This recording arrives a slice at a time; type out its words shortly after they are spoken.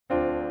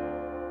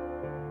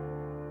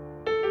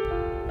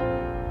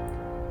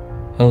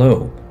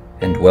Hello,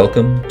 and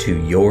welcome to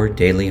Your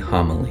Daily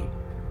Homily,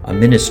 a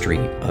ministry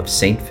of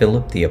St.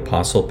 Philip the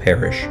Apostle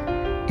Parish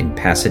in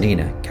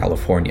Pasadena,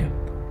 California.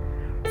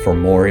 For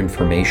more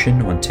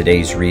information on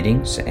today's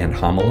readings and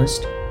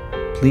homilist,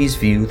 please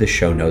view the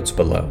show notes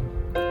below.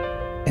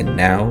 And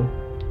now,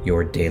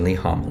 your daily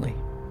homily.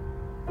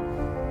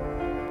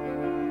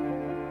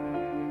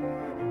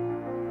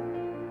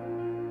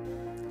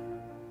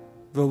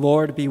 The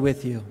Lord be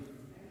with you.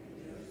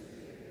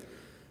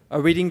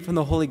 A reading from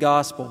the Holy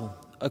Gospel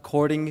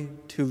according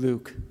to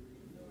Luke.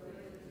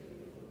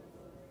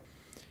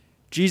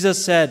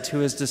 Jesus said to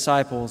his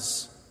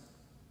disciples,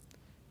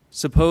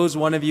 "Suppose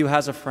one of you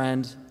has a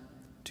friend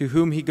to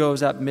whom he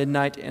goes at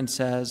midnight and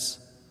says,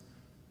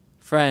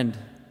 'Friend,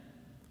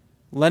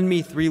 lend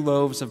me 3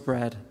 loaves of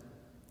bread,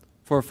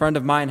 for a friend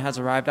of mine has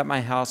arrived at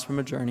my house from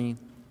a journey,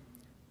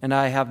 and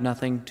I have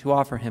nothing to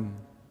offer him.'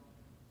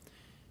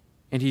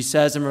 And he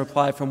says in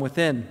reply from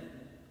within,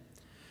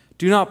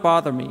 'Do not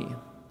bother me.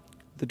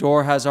 The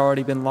door has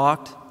already been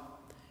locked,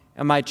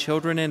 and my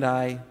children and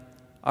I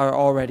are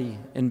already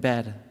in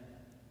bed.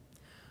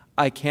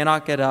 I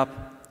cannot get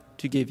up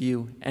to give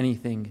you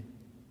anything.'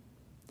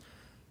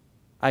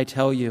 I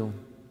tell you,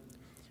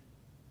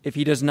 if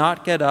he does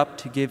not get up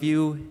to give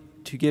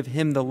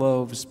him the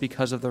loaves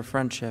because of their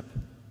friendship,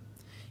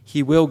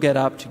 he will get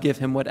up to give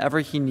him whatever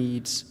he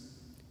needs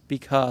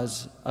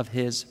because of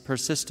his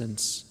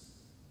persistence.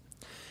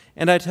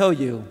 And I tell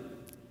you,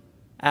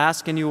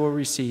 ask and you will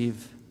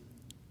receive,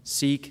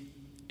 seek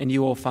and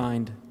you will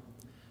find,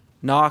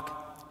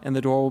 knock and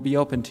the door will be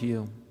opened to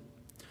you.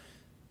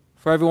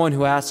 For everyone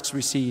who asks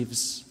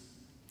receives,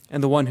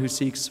 and the one who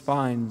seeks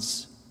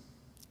finds,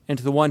 and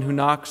to the one who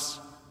knocks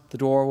the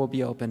door will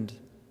be opened.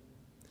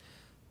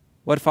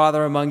 What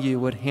father among you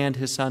would hand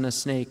his son a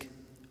snake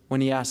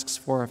when he asks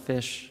for a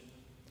fish,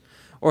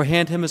 or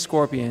hand him a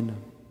scorpion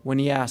when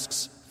he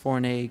asks for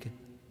an egg?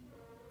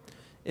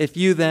 If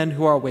you then,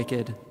 who are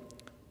wicked,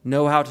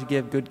 know how to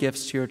give good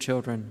gifts to your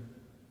children,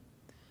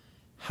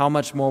 how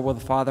much more will the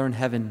Father in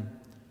heaven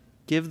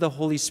give the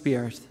Holy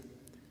Spirit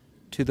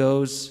to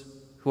those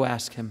who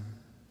ask him?"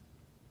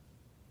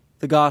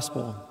 The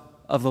Gospel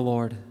of the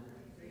Lord.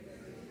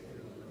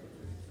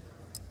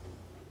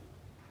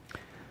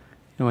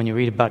 When you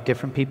read about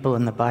different people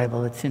in the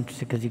Bible, it's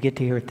interesting because you get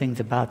to hear things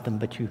about them,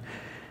 but you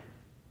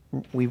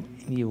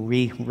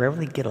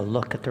rarely get a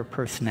look at their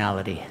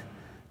personality.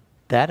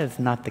 That is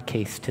not the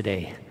case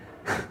today.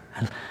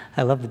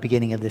 I love the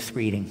beginning of this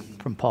reading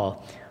from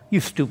Paul. "You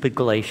stupid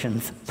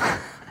Galatians." I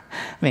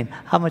mean,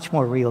 how much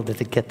more real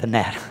does it get than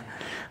that?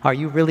 Are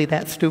you really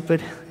that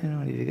stupid?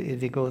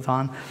 As he goes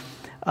on.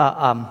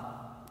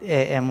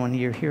 And when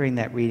you're hearing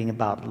that reading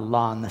about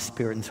law and the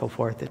Spirit and so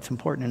forth, it's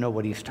important to know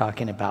what he's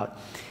talking about.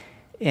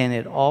 And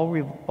it all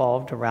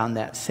revolved around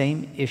that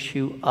same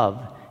issue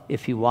of,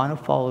 if you want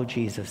to follow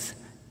Jesus,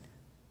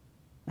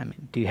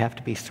 do you have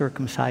to be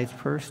circumcised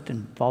first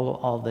and follow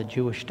all the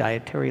Jewish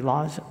dietary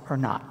laws or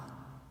not?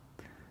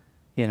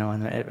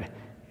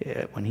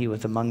 When he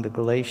was among the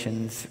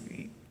Galatians,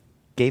 he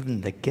gave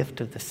them the gift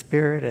of the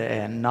Spirit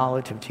and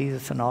knowledge of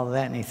Jesus and all of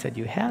that, and he said,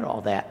 you had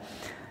all that.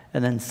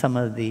 And then some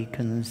of the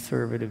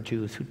conservative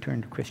Jews who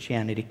turned to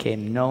Christianity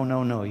came, no,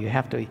 you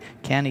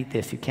can't eat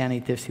this,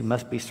 you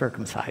must be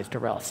circumcised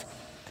or else.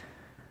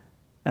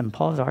 And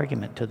Paul's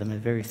argument to them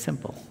is very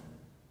simple.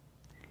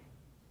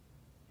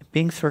 If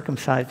being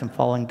circumcised and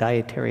following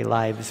dietary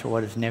lives are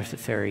what is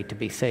necessary to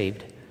be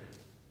saved,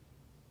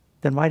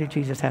 then why did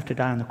Jesus have to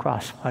die on the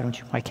cross?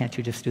 Why can't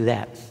you just do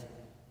that?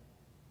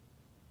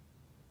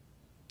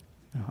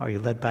 Are you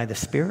led by the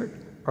Spirit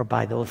or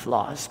by those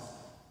laws?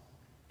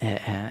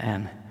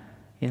 And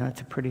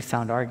it's a pretty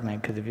sound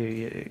argument, because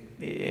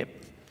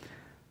it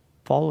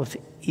follows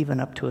even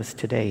up to us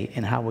today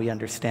in how we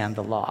understand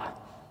the law.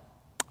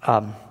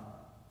 And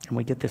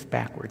we get this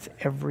backwards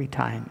every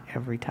time,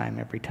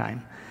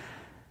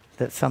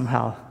 that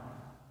somehow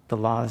the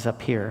law is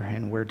up here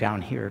and we're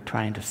down here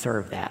trying to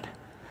serve that.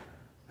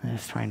 And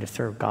it's trying to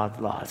serve God's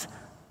laws.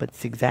 But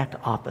it's the exact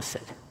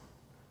opposite.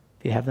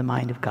 If you have the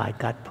mind of God,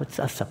 God puts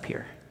us up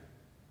here.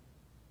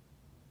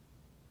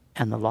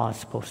 And the law is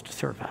supposed to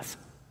serve us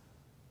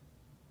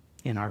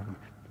in our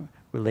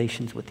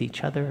relations with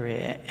each other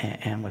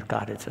and with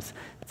God.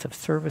 It's of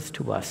service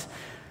to us.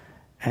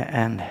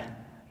 And,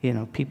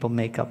 people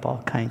make up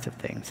all kinds of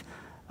things.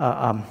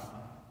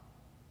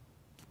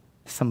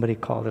 Somebody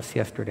called us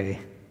yesterday.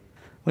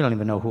 We don't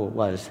even know who it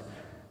was.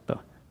 But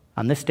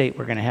on this date,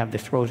 we're going to have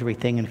this rosary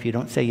thing, and if you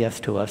don't say yes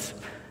to us,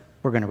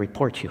 we're going to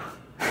report you.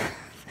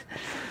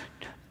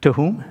 To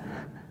whom?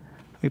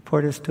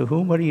 Report us to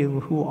whom?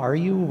 Who are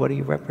you? What do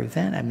you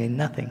represent?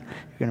 Nothing.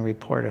 You're going to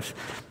report us.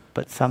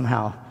 But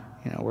somehow,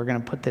 we're going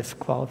to put this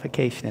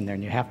qualification in there,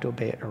 and you have to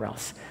obey it or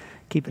else.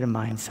 Keep it in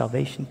mind,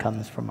 salvation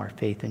comes from our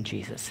faith in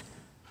Jesus.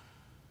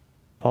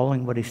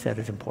 Following what he said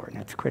is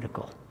important. It's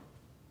critical.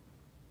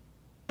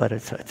 But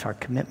it's our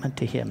commitment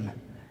to him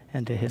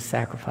and to his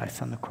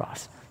sacrifice on the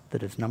cross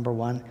that is number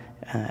one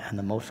and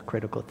the most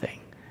critical thing.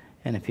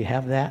 And if you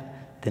have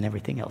that, then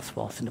everything else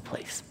falls into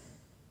place.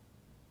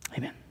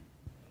 Amen.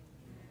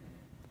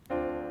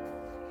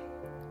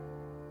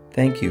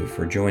 Thank you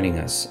for joining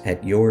us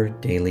at Your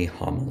Daily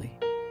Homily.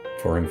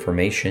 For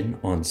information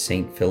on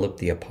St. Philip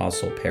the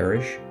Apostle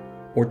Parish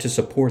or to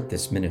support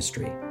this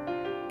ministry,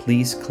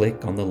 please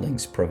click on the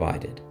links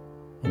provided.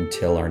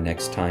 Until our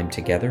next time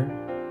together,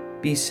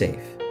 be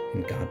safe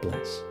and God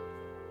bless.